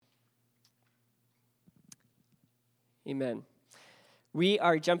Amen. We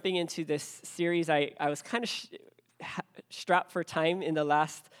are jumping into this series. I was kind of strapped for time in the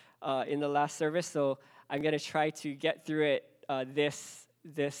last service, so I'm going to try to get through it this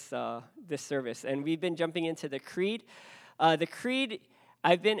service. And we've been jumping into the Creed. The Creed.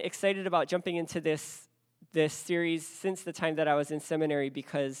 I've been excited about jumping into this series since the time that I was in seminary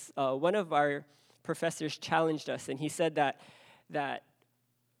because one of our professors challenged us, and he said that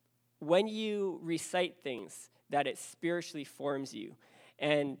when you recite things, that it spiritually forms you.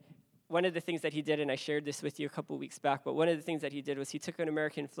 And one of the things that he did, and I shared this with you a couple weeks back, but one of the things that he did was he took an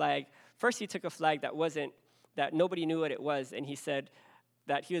American flag. First, he took a flag that nobody knew what it was, and he said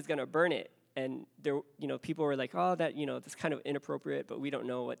that he was going to burn it. And there, people were like, oh, that's kind of inappropriate, but we don't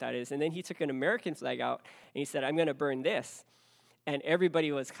know what that is. And then he took an American flag out, and he said, I'm going to burn this. And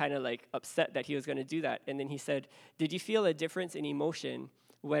everybody was kind of like upset that he was going to do that. And then he said, did you feel a difference in emotion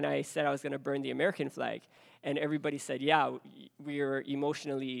when I said I was going to burn the American flag? And everybody said, yeah, we were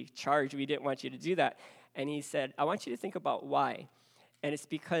emotionally charged. We didn't want you to do that. And he said, I want you to think about why. And it's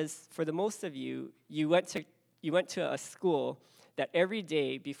because for the most of you, you went to a school that every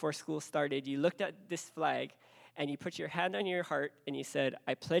day before school started, you looked at this flag and you put your hand on your heart and you said,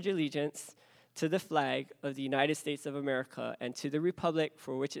 I pledge allegiance to the flag of the United States of America and to the republic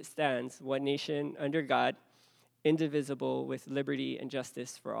for which it stands, one nation under God, indivisible, with liberty and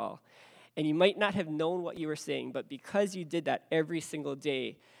justice for all. And you might not have known what you were saying, but because you did that every single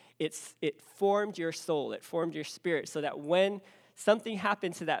day, it formed your soul, it formed your spirit, so that when something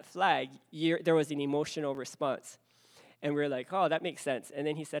happened to that flag, there was an emotional response. And we were like, oh, that makes sense. And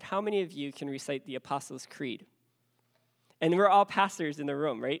then he said, how many of you can recite the Apostles' Creed? And we're all pastors in the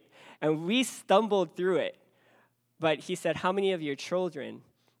room, right? And we stumbled through it. But he said, how many of your children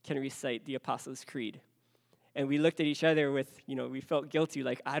can recite the Apostles' Creed? And we looked at each other we felt guilty,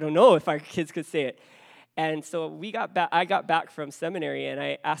 like, I don't know if our kids could say it. And so I got back from seminary, and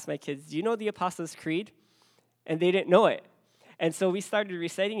I asked my kids, do you know the Apostles' Creed? And they didn't know it. And so we started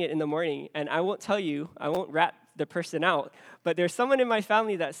reciting it in the morning, and I won't rat the person out, but there's someone in my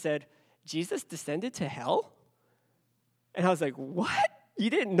family that said, Jesus descended to hell? And I was like, what? You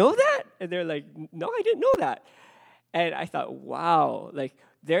didn't know that? And they're like, no, I didn't know that. And I thought, wow, like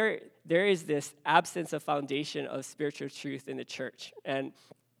there is this absence of foundation of spiritual truth in the church. And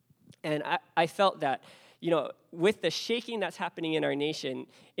I felt that, with the shaking that's happening in our nation,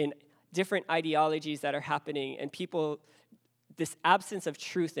 in different ideologies that are happening, and people, this absence of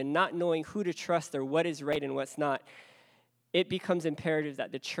truth and not knowing who to trust or what is right and what's not, it becomes imperative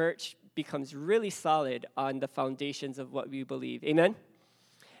that the church becomes really solid on the foundations of what we believe. Amen?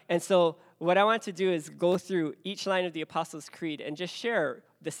 And so what I want to do is go through each line of the Apostles' Creed and just share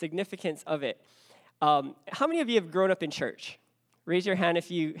the significance of it. How many of you have grown up in church? Raise your hand if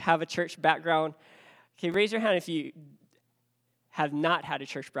you have a church background. Okay, raise your hand if you have not had a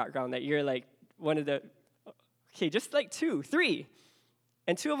church background, that you're like one of the, okay, just like 2, 3.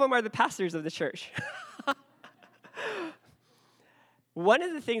 And 2 of them are the pastors of the church. One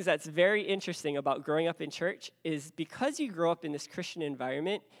of the things that's very interesting about growing up in church is because you grow up in this Christian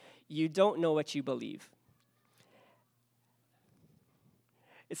environment, you don't know what you believe.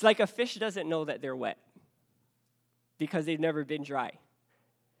 It's like a fish doesn't know that they're wet because they've never been dry.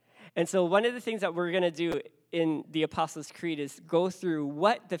 And so one of the things that we're going to do in the Apostles' Creed is go through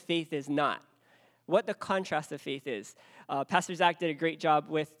what the faith is not, what the contrast of faith is. Pastor Zach did a great job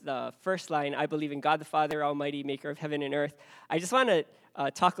with the first line, I believe in God the Father, Almighty, maker of heaven and earth. I just want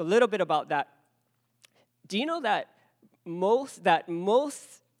to talk a little bit about that. Do you know that most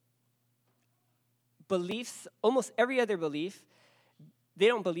beliefs, almost every other belief, they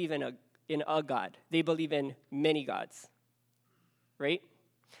don't believe in a God. They believe in many gods, right?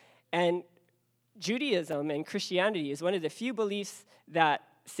 And Judaism and Christianity is one of the few beliefs that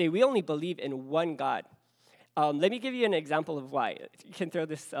say we only believe in one God. Let me give you an example of why. You can throw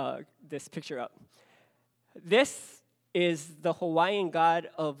this picture up. This is the Hawaiian god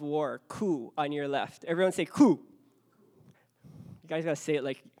of war, Ku, on your left. Everyone say Ku. You guys gotta say it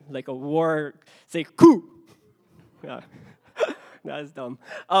like a war. Say Ku. Yeah. That's dumb.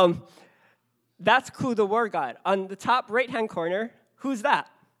 That's Ku, the war god. On the top right-hand corner, who's that?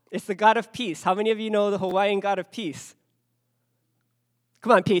 It's the god of peace. How many of you know the Hawaiian god of peace?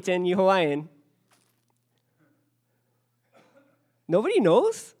 Come on, Peyton, you Hawaiian. Nobody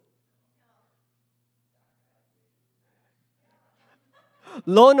knows?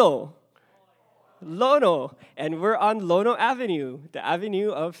 Lono. And we're on Lono Avenue, the avenue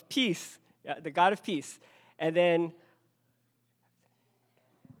of peace, the god of peace. And then,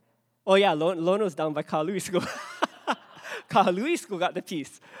 Lono's down by Kahalui School. Kahalui School got the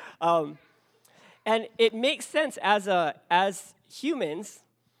peace. And it makes sense as humans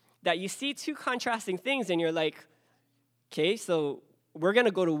that you see two contrasting things and you're like, okay, so we're going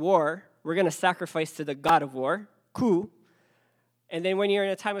to go to war. We're going to sacrifice to the god of war, Ku. And then when you're in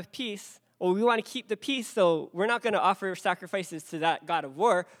a time of peace, well, we want to keep the peace, so we're not going to offer sacrifices to that god of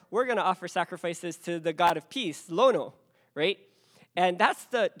war. We're going to offer sacrifices to the god of peace, Lono, right? And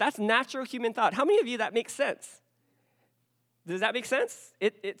that's natural human thought. How many of you that makes sense? Does that make sense?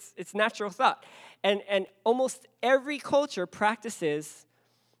 It's natural thought. And almost every culture practices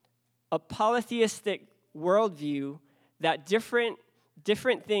a polytheistic worldview that different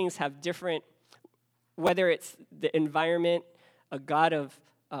things have different, whether it's the environment, a god of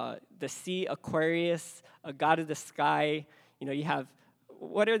the sea, Aquarius, a god of the sky. You have,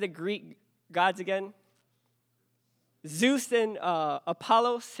 what are the Greek gods again? Zeus and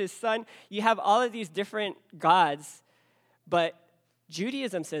Apollos, his son. You have all of these different gods, but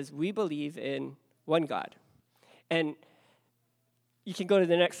Judaism says we believe in one God. And you can go to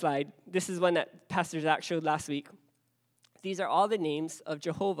the next slide. This is one that Pastor Zach showed last week. These are all the names of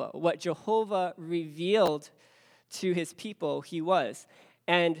Jehovah, what Jehovah revealed to his people he was.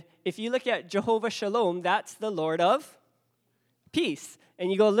 And if you look at Jehovah Shalom, that's the Lord of peace.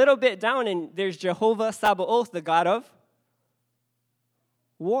 And you go a little bit down, and there's Jehovah Sabaoth, the God of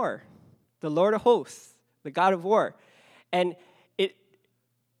war, the Lord of hosts, the God of war. And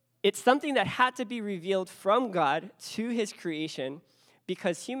it's something that had to be revealed from God to his creation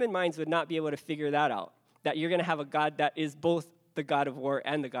because human minds would not be able to figure that out, that you're going to have a God that is both the God of war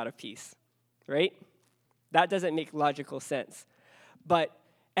and the God of peace, right? That doesn't make logical sense. But,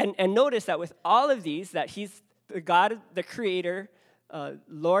 and notice that with all of these, that he's the God, the creator,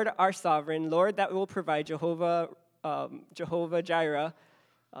 Lord our sovereign, Lord that will provide, Jehovah Jireh,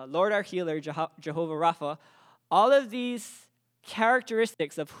 Lord our healer, Jehovah Rapha. All of these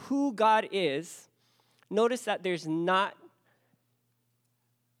characteristics of who God is, notice that there's not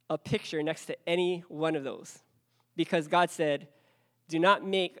a picture next to any one of those. Because God said, do not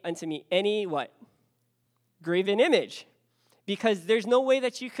make unto me any what? Graven image. Because there's no way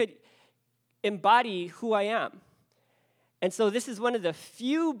that you could embody who I am. And so this is one of the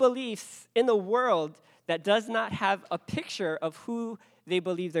few beliefs in the world that does not have a picture of who they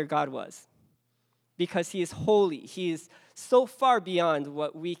believe their God was. Because he is holy. He is so far beyond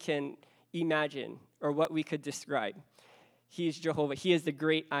what we can imagine or what we could describe. He is Jehovah. He is the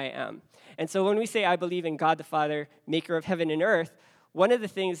great I am. And so when we say, I believe in God the Father, maker of heaven and earth, one of the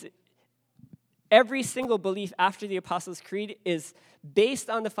things, every single belief after the Apostles' Creed is based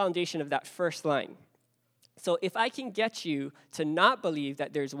on the foundation of that first line. So if I can get you to not believe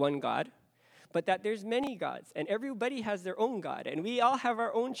that there's one God, but that there's many gods, and everybody has their own God, and we all have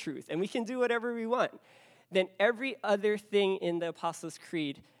our own truth, and we can do whatever we want, then every other thing in the Apostles'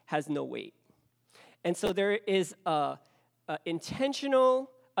 Creed has no weight. And so there is a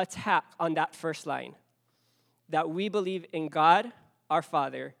intentional attack on that first line, that we believe in God, our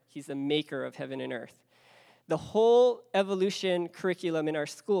Father. He's the maker of heaven and earth. The whole evolution curriculum in our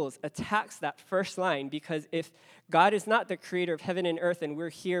schools attacks that first line, because if God is not the creator of heaven and earth and we're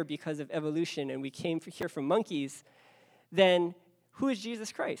here because of evolution and we came here from monkeys, then who is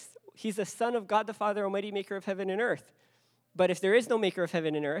Jesus Christ? He's the Son of God the Father, Almighty, maker of heaven and earth. But if there is no maker of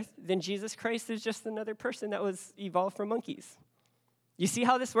heaven and earth, then Jesus Christ is just another person that was evolved from monkeys. You see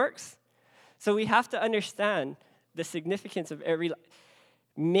how this works? So we have to understand the significance of every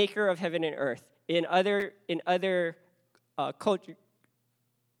maker of heaven and earth. In other culture,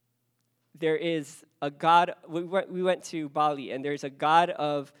 there is a God. We went to Bali, and there's a God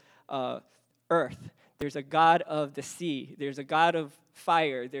of earth. There's a God of the sea. There's a God of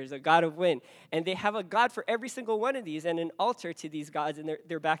fire. There's a God of wind. And they have a God for every single one of these and an altar to these gods in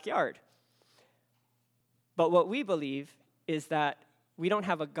their backyard. But what we believe is that we don't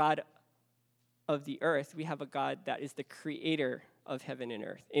have a God of the earth. We have a God that is the creator of heaven and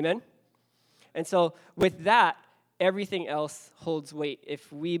earth. Amen? And so with that, everything else holds weight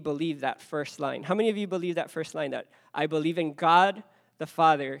if we believe that first line. How many of you believe that first line, that I believe in God the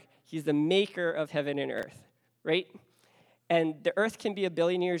Father, he's the maker of heaven and earth, right? And the earth can be 1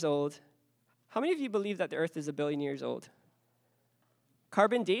 billion years old. How many of you believe that the earth is 1 billion years old?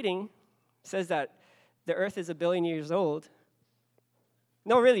 Carbon dating says that the earth is 1 billion years old.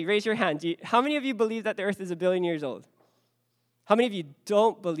 No, really, raise your hand. How many of you believe that the earth is 1 billion years old? How many of you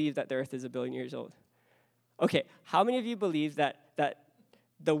don't believe that the earth is 1 billion years old? Okay, how many of you believe that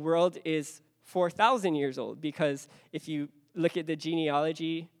the world is 4,000 years old? Because if you look at the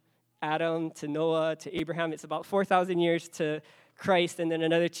genealogy, Adam to Noah to Abraham, it's about 4,000 years to Christ, and then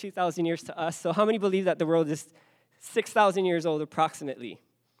another 2,000 years to us. So how many believe that the world is 6,000 years old approximately?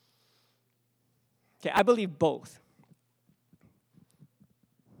 Okay, I believe both.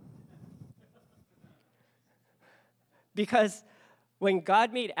 Because when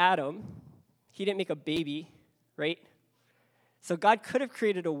God made Adam, he didn't make a baby, right? So God could have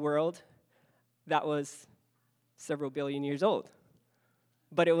created a world that was several billion years old.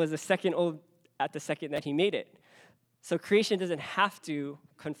 But it was a second old at the second that he made it. So creation doesn't have to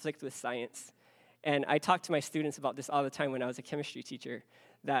conflict with science. And I talk to my students about this all the time when I was a chemistry teacher,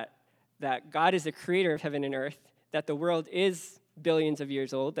 that God is the creator of heaven and earth, that the world is billions of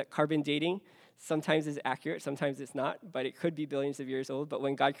years old, that carbon dating sometimes is accurate, sometimes it's not, but it could be billions of years old. But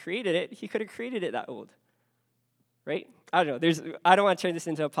when God created it, he could have created it that old, right? I don't know. I don't want to turn this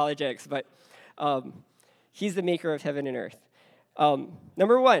into apologetics, but he's the maker of heaven and earth.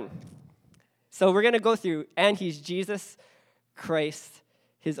 Number one, so we're going to go through, and he's Jesus Christ,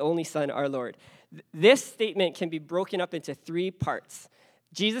 his only Son, our Lord. This statement can be broken up into three parts.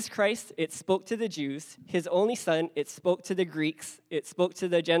 Jesus Christ, it spoke to the Jews. His only Son, it spoke to the Greeks. It spoke to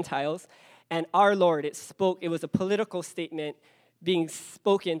the Gentiles. And our Lord, it was a political statement being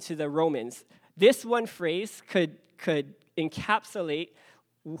spoken to the Romans. This one phrase could encapsulate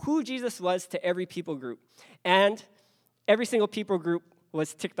who Jesus was to every people group. And every single people group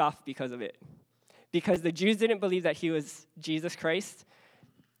was ticked off because of it. Because the Jews didn't believe that he was Jesus Christ.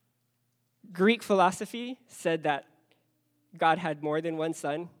 Greek philosophy said that God had more than one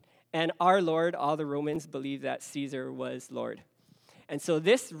son. And our Lord, all the Romans believed that Caesar was Lord. And so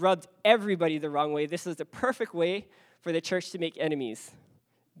this rubbed everybody the wrong way. This was the perfect way for the church to make enemies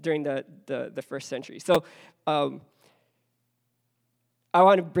during the first century. So I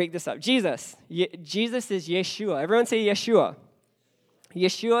want to break this up. Jesus is Yeshua. Everyone say Yeshua.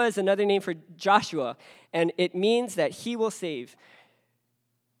 Yeshua is another name for Joshua, and it means that he will save.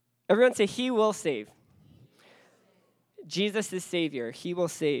 Everyone say he will save. Jesus is Savior. He will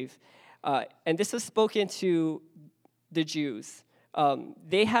save. And this was spoken to the Jews.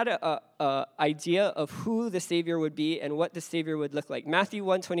 They had a idea of who the Savior would be and what the Savior would look like. Matthew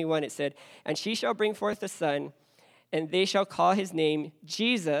 1:21, it said, "And she shall bring forth a son, and they shall call his name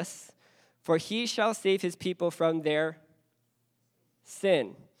Jesus, for he shall save his people from their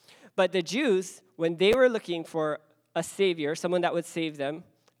sin." But the Jews, when they were looking for a Savior, someone that would save them,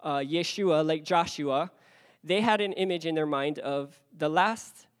 Yeshua, like Joshua, they had an image in their mind of the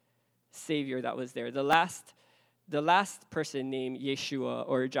last Savior that was there, the last person named Yeshua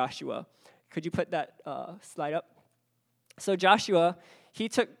or Joshua. Could you put that slide up? So Joshua, he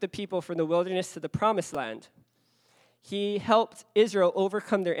took the people from the wilderness to the promised land. He helped Israel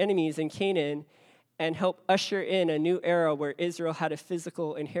overcome their enemies in Canaan and help usher in a new era where Israel had a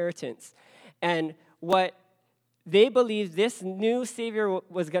physical inheritance. And what they believed this new Savior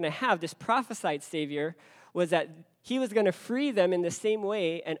was going to have, this prophesied Savior, was that he was going to free them in the same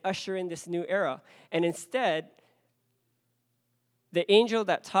way and usher in this new era. And instead, the angel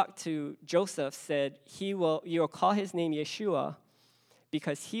that talked to Joseph said, you will call his name Yeshua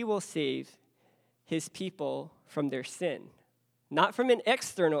because he will save his people from their sin. Not from an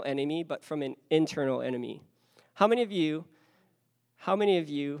external enemy, but from an internal enemy. How many of you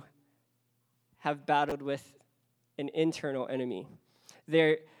have battled with an internal enemy?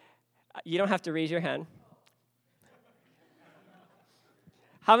 You don't have to raise your hand.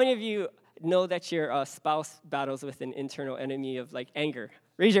 How many of you know that your spouse battles with an internal enemy of like anger?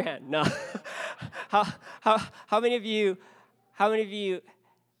 Raise your hand. No. How many of you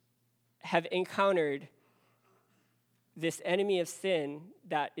have encountered this enemy of sin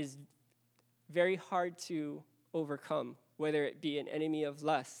that is very hard to overcome, whether it be an enemy of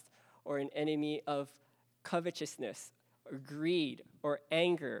lust or an enemy of covetousness or greed or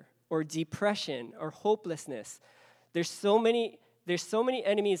anger or depression or hopelessness? There's so many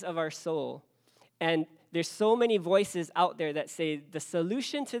enemies of our soul, and there's so many voices out there that say the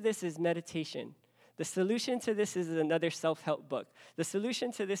solution to this is meditation. The solution to this is another self-help book. The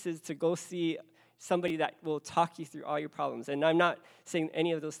solution to this is to go see somebody that will talk you through all your problems. And I'm not saying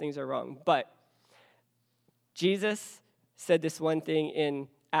any of those things are wrong, but Jesus said this one thing in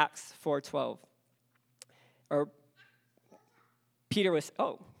Acts 4:12. Or Peter was,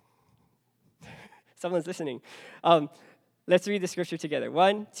 someone's listening. Let's read the scripture together.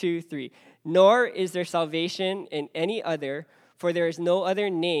 1, 2, 3. "Nor is there salvation in any other, for there is no other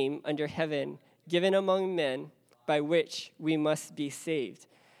name under heaven given among men by which we must be saved."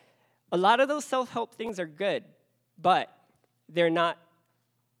 A lot of those self-help things are good, but they're not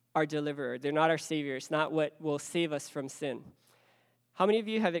our deliverer. They're not our Savior. It's not what will save us from sin. How many of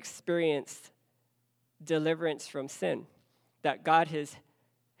you have experienced deliverance from sin? That God has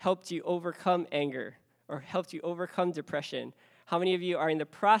helped you overcome anger or helped you overcome depression? How many of you are in the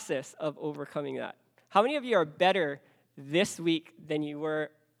process of overcoming that? How many of you are better this week than you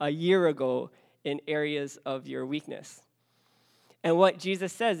were a year ago in areas of your weakness? And what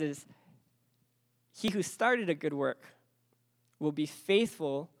Jesus says is, he who started a good work will be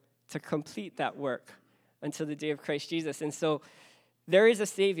faithful to complete that work until the day of Christ Jesus. And so there is a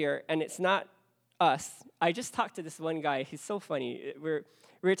Savior, and it's not us. I just talked to this one guy. He's so funny. We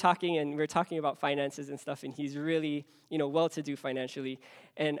were talking about finances and stuff, and he's really, well-to-do financially.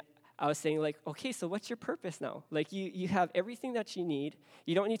 And I was saying, like, okay, so what's your purpose now? Like, you have everything that you need.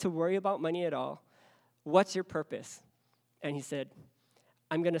 You don't need to worry about money at all. What's your purpose? And he said,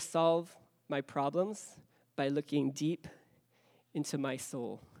 I'm going to solve my problems by looking deep into my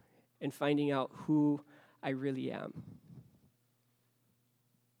soul and finding out who I really am.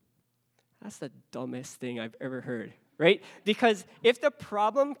 That's the dumbest thing I've ever heard, right? Because if the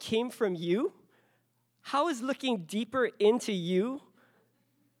problem came from you, how is looking deeper into you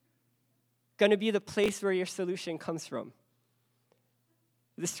going to be the place where your solution comes from?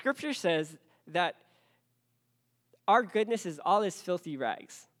 The scripture says that our goodness is all as filthy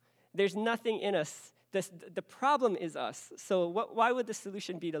rags. There's nothing in us. The problem is us. So why would the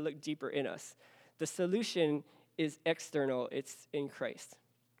solution be to look deeper in us? The solution is external. It's in Christ.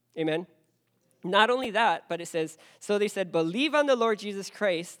 Amen? Not only that, but it says, so they said, believe on the Lord Jesus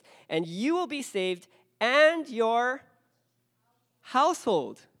Christ, and you will be saved, and your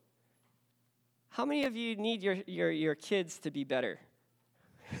household. How many of you need your kids to be better?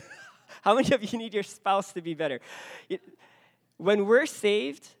 How many of you need your spouse to be better? When we're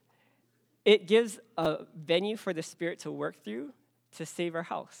saved, it gives a venue for the Spirit to work through to save our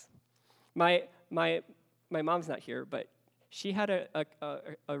house. My mom's not here, but she had a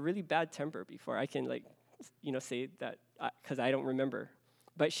really bad temper before. I can say that because I don't remember.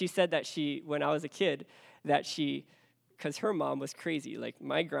 But she said that when I was a kid, because her mom was crazy. Like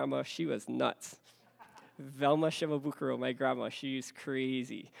my grandma, she was nuts. Velma Shimabukuro, my grandma, she's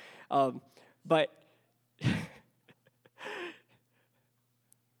crazy. But okay,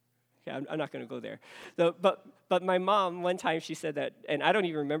 I'm not going to go there. So, but my mom, one time she said that, and I don't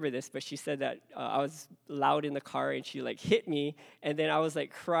even remember this, but she said that I was loud in the car, and she hit me, and then I was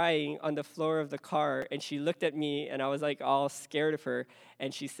crying on the floor of the car, and she looked at me, and I was all scared of her,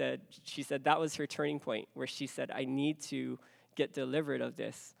 and she said that was her turning point, where she said, I need to get delivered of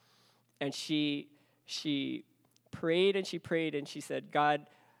this. And she prayed, and she said, God,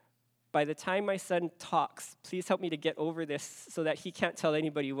 by the time my son talks, please help me to get over this so that he can't tell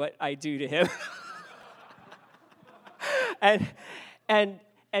anybody what I do to him. and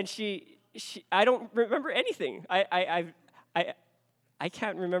she I don't remember anything. I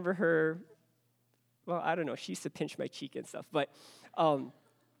can't remember her. Well, I don't know. She used to pinch my cheek and stuff, but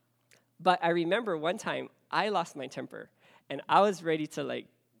I remember one time I lost my temper, and I was ready to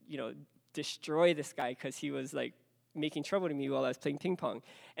destroy this guy because he was making trouble to me while I was playing ping pong.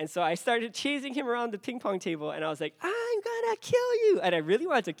 And so I started chasing him around the ping pong table, and I was like, I'm gonna kill you. And I really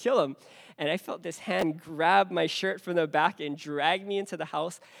wanted to kill him. And I felt this hand grab my shirt from the back and drag me into the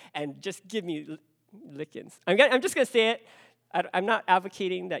house and just give me lickings. I'm just gonna say it. I'm not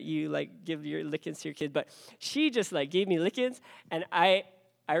advocating that you give your lickings to your kid, but she just gave me lickings, and I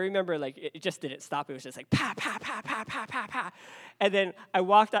remember it just didn't stop. It was just pa, pa, pa, pa, pa, pa, pa. And then I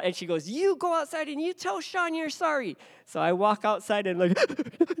walked out, and she goes, you go outside and you tell Sean you're sorry. So I walk outside and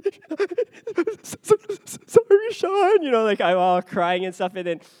sorry, Sean, I'm all crying and stuff.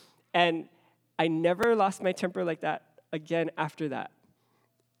 And I never lost my temper like that again after that.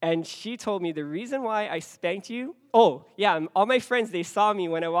 And she told me the reason why I spanked you, all my friends, they saw me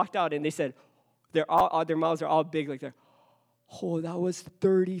when I walked out, and they said, their mouths are all big like that. Oh, that was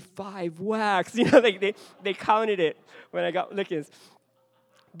 35 whacks. They counted it when I got lickings.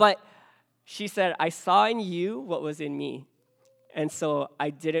 But she said, I saw in you what was in me. And so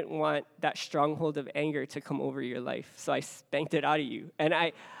I didn't want that stronghold of anger to come over your life. So I spanked it out of you. And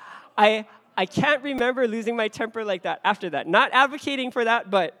I can't remember losing my temper like that after that. Not advocating for that,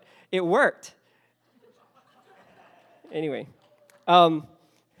 but it worked. Anyway, why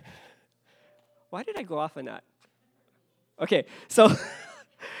did I go off on that? Okay,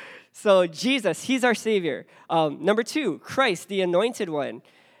 so Jesus, he's our Savior. Number 2, Christ, the Anointed One.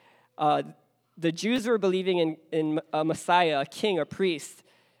 The Jews were believing in a Messiah, a king, a priest.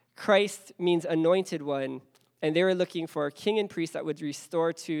 Christ means Anointed One, and they were looking for a king and priest that would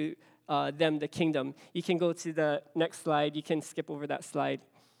restore to them the kingdom. You can go to the next slide. You can skip over that slide.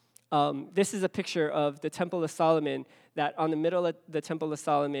 This is a picture of the Temple of Solomon, that on the middle of the Temple of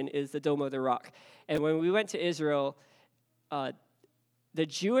Solomon is the Dome of the Rock. And when we went to Israel, the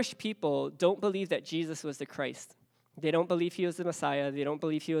Jewish people don't believe that Jesus was the Christ. They don't believe he was the Messiah. They don't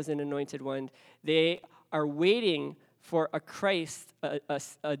believe he was an anointed one. They are waiting for a Christ,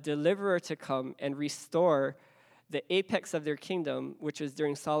 a deliverer to come and restore the apex of their kingdom, which was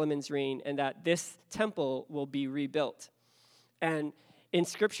during Solomon's reign, and that this temple will be rebuilt. And in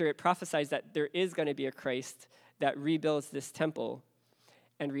Scripture, it prophesies that there is going to be a Christ that rebuilds this temple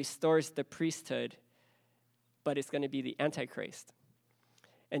and restores the priesthood, but it's going to be the Antichrist.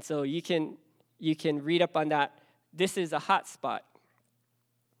 And so you can read up on that. This is a hot spot.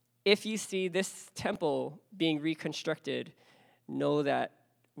 If you see this temple being reconstructed, know that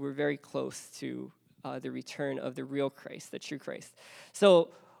we're very close to the return of the real Christ, the true Christ. So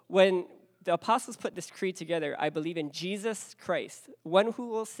when the apostles put this creed together, I believe in Jesus Christ, one who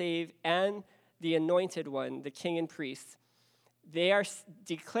will save, and the anointed one, the king and priest. They are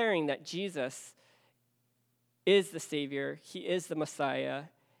declaring that Jesus is the Savior, he is the Messiah,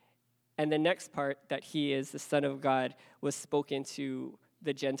 and the next part, that he is the Son of God, was spoken to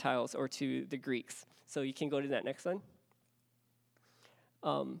the Gentiles or to the Greeks. So you can go to that next one.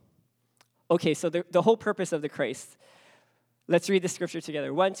 Okay, so the whole purpose of the Christ. Let's read the scripture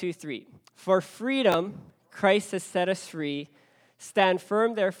together. 1, 2, 3. For freedom, Christ has set us free. Stand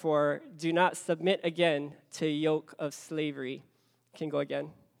firm, therefore. Do not submit again to a yoke of slavery. Can go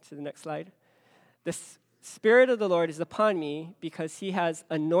again to the next slide. The Spirit of the Lord is upon me because he has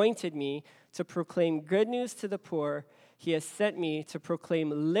anointed me to proclaim good news to the poor. He has sent me to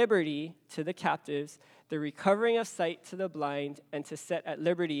proclaim liberty to the captives, the recovering of sight to the blind, and to set at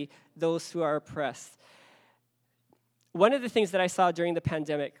liberty those who are oppressed. One of the things that I saw during the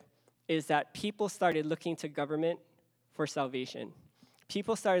pandemic is that people started looking to government for salvation.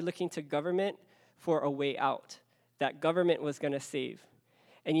 People started looking to government for a way out, that government was going to save.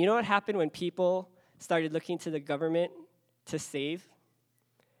 And you know what happened when people started looking to the government to save?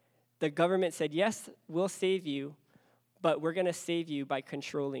 The government said, yes, we'll save you, but we're going to save you by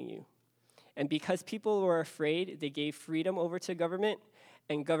controlling you. And because people were afraid, they gave freedom over to government,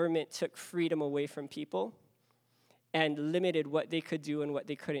 and government took freedom away from people and limited what they could do and what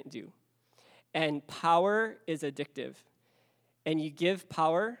they couldn't do. And power is addictive. And you give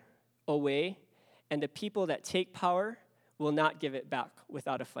power away, and the people that take power will not give it back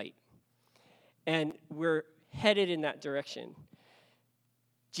without a fight. And we're headed in that direction.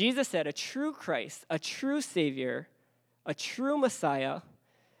 Jesus said a true Christ, a true Savior, a true Messiah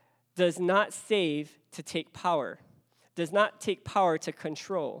does not save to take power, does not take power to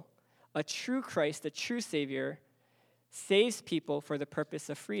control. A true Christ, a true Savior, saves people for the purpose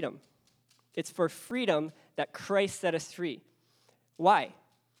of freedom. It's for freedom that Christ set us free. Why?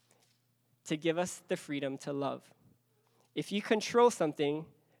 To give us the freedom to love. If you control something,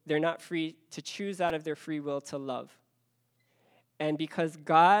 they're not free to choose out of their free will to love. And because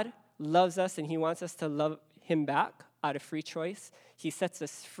God loves us and he wants us to love him back out of free choice, he sets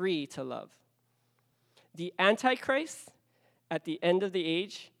us free to love. The Antichrist, at the end of the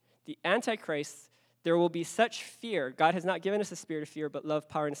age, the Antichrist, there will be such fear. God has not given us a spirit of fear, but love,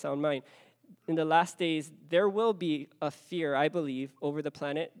 power, and a sound mind. In the last days, there will be a fear, I believe, over the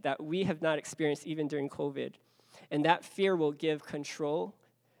planet that we have not experienced even during COVID. And that fear will give control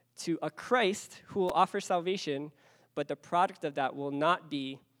to a Christ who will offer salvation, but the product of that will not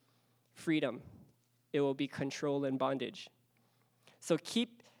be freedom. It will be control and bondage. So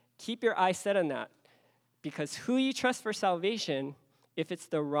keep your eyes set on that, because who you trust for salvation, if it's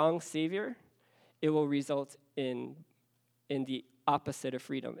the wrong Savior, it will result in the opposite of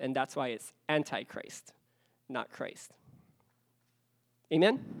freedom. And that's why it's Antichrist, not Christ.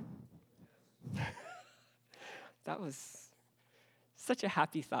 Amen? That was such a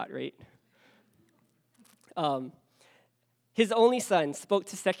happy thought, right? His only son spoke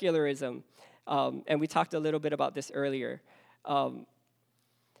to secularism, and we talked a little bit about this earlier.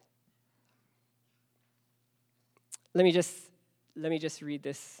 Let me just read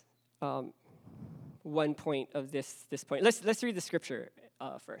this one point of this point. Let's read the scripture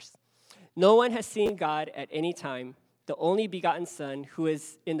first. No one has seen God at any time. The only begotten Son, who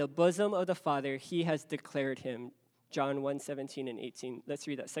is in the bosom of the Father, he has declared him. John 1:17 and 18. Let's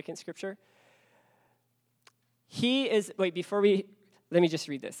read that second scripture. Let me just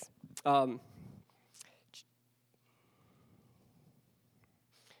read this.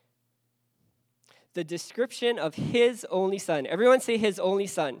 The description of his only Son, everyone say his only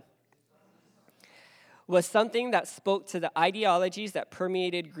Son, was something that spoke to the ideologies that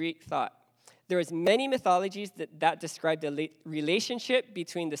permeated Greek thought. There was many mythologies that described the relationship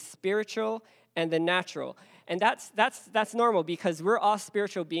between the spiritual and the natural. And that's normal because we're all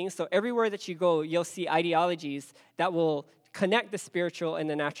spiritual beings, so everywhere that you go, you'll see ideologies that will connect the spiritual and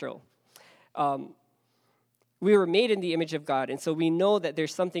the natural. We were made in the image of God, and so we know that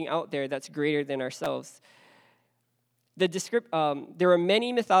there's something out there that's greater than ourselves. There are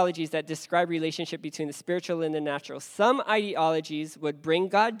many mythologies that describe relationship between the spiritual and the natural. Some ideologies would bring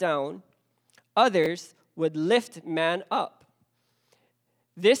God down. Others would lift man up.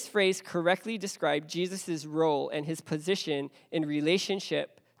 This phrase correctly described Jesus' role and his position in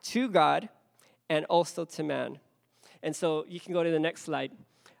relationship to God and also to man. And so you can go to the next slide.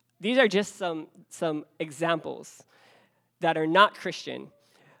 These are just some examples that are not Christian.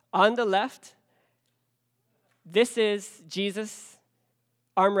 On the left, this is Jesus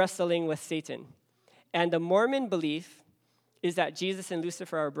arm wrestling with Satan. And the Mormon belief is that Jesus and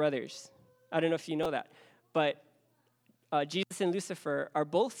Lucifer are brothers. I don't know if you know that. But Jesus and Lucifer are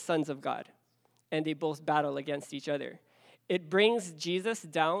both sons of God, and they both battle against each other. It brings Jesus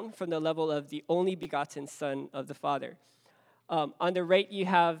down from the level of the only begotten Son of the Father. On the right, you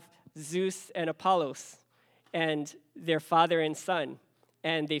have Zeus and Apollos, and their father and son,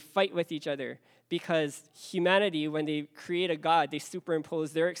 and they fight with each other because humanity, when they create a god, they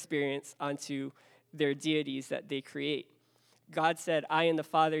superimpose their experience onto their deities that they create. God said, I and the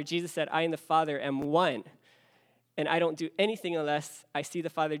Father, Jesus said, I and the Father am one. And I don't do anything unless I see the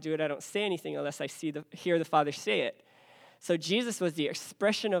Father do it. I don't say anything unless I hear the Father say it. So Jesus was the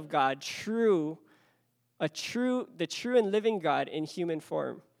expression of God, the true and living God in human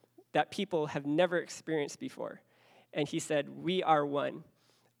form that people have never experienced before. And he said, we are one.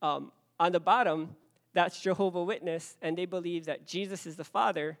 On the bottom, that's Jehovah's Witness, and they believe that Jesus is the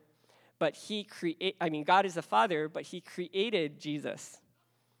Father, but God is the Father, but he created Jesus.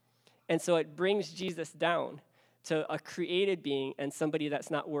 And so it brings Jesus down to a created being and somebody that's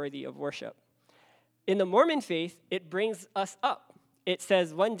not worthy of worship. In the Mormon faith, it brings us up. It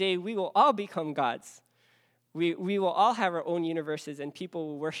says one day we will all become gods. We will all have our own universes and people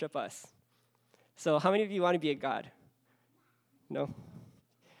will worship us. So how many of you want to be a god? No?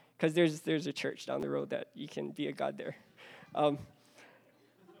 Because there's a church down the road that you can be a god there.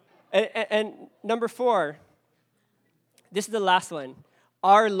 And number 4, this is the last one,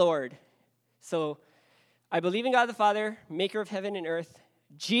 our Lord. So I believe in God the Father, maker of heaven and earth,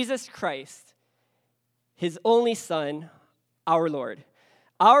 Jesus Christ, his only Son, our Lord.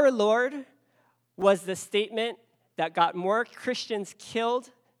 Our Lord was the statement that got more Christians killed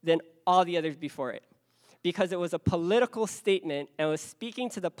than all the others before it, because it was a political statement and was speaking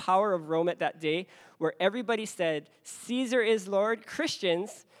to the power of Rome at that day, where everybody said, Caesar is Lord.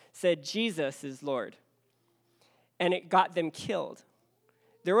 Christians said, Jesus is Lord. And it got them killed.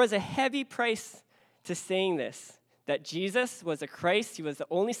 There was a heavy price to saying this, that Jesus was a Christ, he was the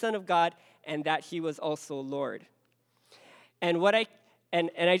only Son of God, and that he was also Lord. And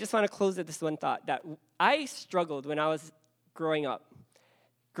I just want to close with this one thought, that I struggled when I was growing up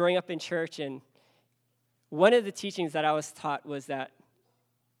in church, and one of the teachings that I was taught was that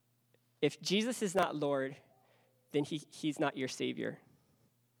if Jesus is not Lord, then he's not your Savior.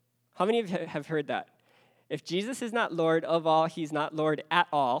 How many of you have heard that? If Jesus is not Lord of all, he's not Lord at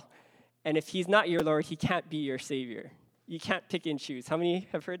all. And if he's not your Lord, he can't be your Savior. You can't pick and choose. How many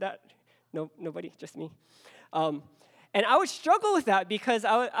have heard that? No, nobody? Just me? And I would struggle with that because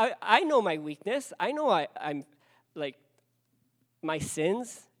I know my weakness. I know I'm like my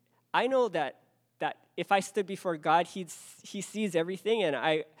sins. I know that if I stood before God, he sees everything, and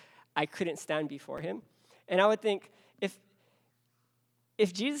I couldn't stand before him. And I would think,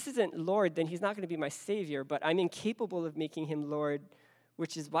 if Jesus isn't Lord, then he's not going to be my Savior, but I'm incapable of making him Lord,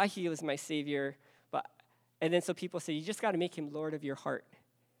 which is why he was my Savior. And then so people say, you just got to make him Lord of your heart.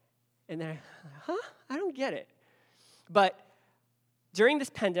 And then, I don't get it. But during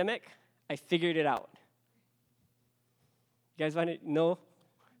this pandemic, I figured it out. You guys want to know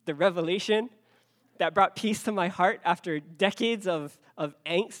the revelation that brought peace to my heart after decades of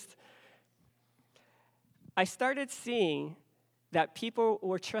angst? I started seeing that people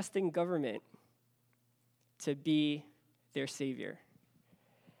were trusting government to be their Savior.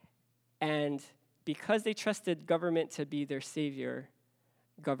 And because they trusted government to be their Savior,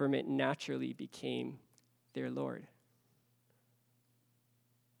 government naturally became their Lord.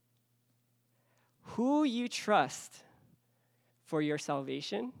 Who you trust for your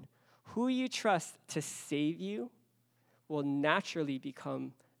salvation, who you trust to save you, will naturally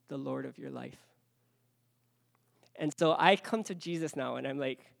become the Lord of your life. And so I come to Jesus now and I'm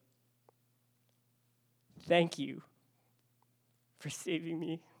like, thank you for saving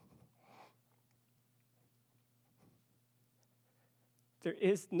me. There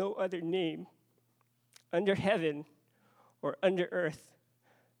is no other name under heaven or under earth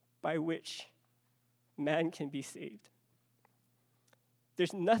by which man can be saved.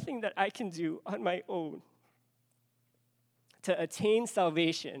 There's nothing that I can do on my own to attain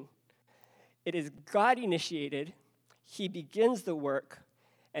salvation, it is God initiated, he begins the work,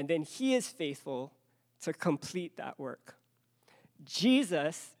 and then he is faithful to complete that work.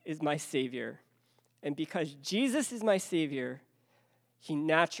 Jesus is my Savior, and because Jesus is my Savior, he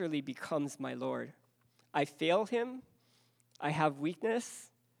naturally becomes my Lord. I fail him, I have weakness,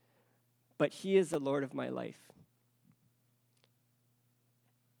 but he is the Lord of my life.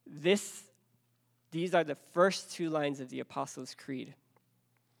 These are the first two lines of the Apostles' Creed.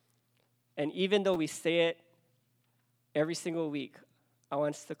 And even though we say it every single week, I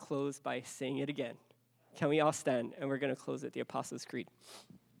want us to close by saying it again. Can we all stand? And we're going to close with the Apostles' Creed.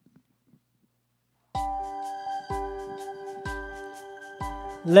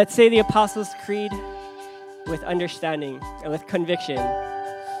 Let's say the Apostles' Creed with understanding and with conviction.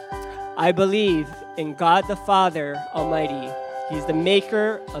 I believe in God the Father Almighty. He's the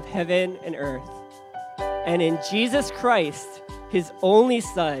maker of heaven and earth. And in Jesus Christ, his only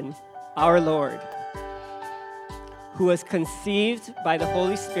Son, our Lord, who was conceived by the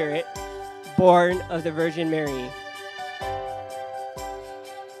Holy Spirit, born of the Virgin Mary.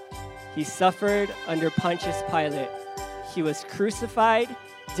 He suffered under Pontius Pilate. He was crucified,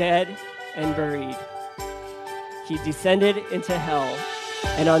 dead, and buried. He descended into hell,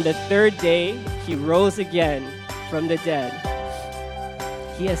 and on the third day, he rose again from the dead.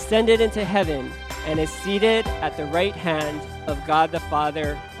 He ascended into heaven and is seated at the right hand of God the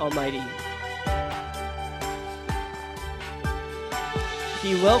Father Almighty.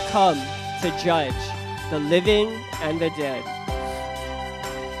 He will come to judge the living and the dead.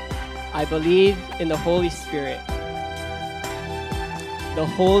 I believe in the Holy Spirit, the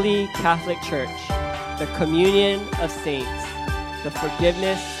Holy Catholic Church, the communion of saints, the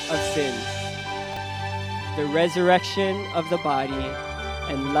forgiveness of sins, the resurrection of the body,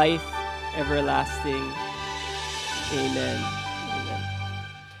 and life everlasting. Amen. Amen.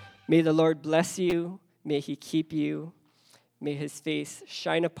 May the Lord bless you. May he keep you. May his face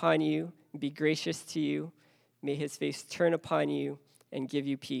shine upon you, be gracious to you. May his face turn upon you and give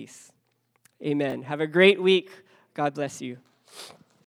you peace. Amen. Have a great week. God bless you.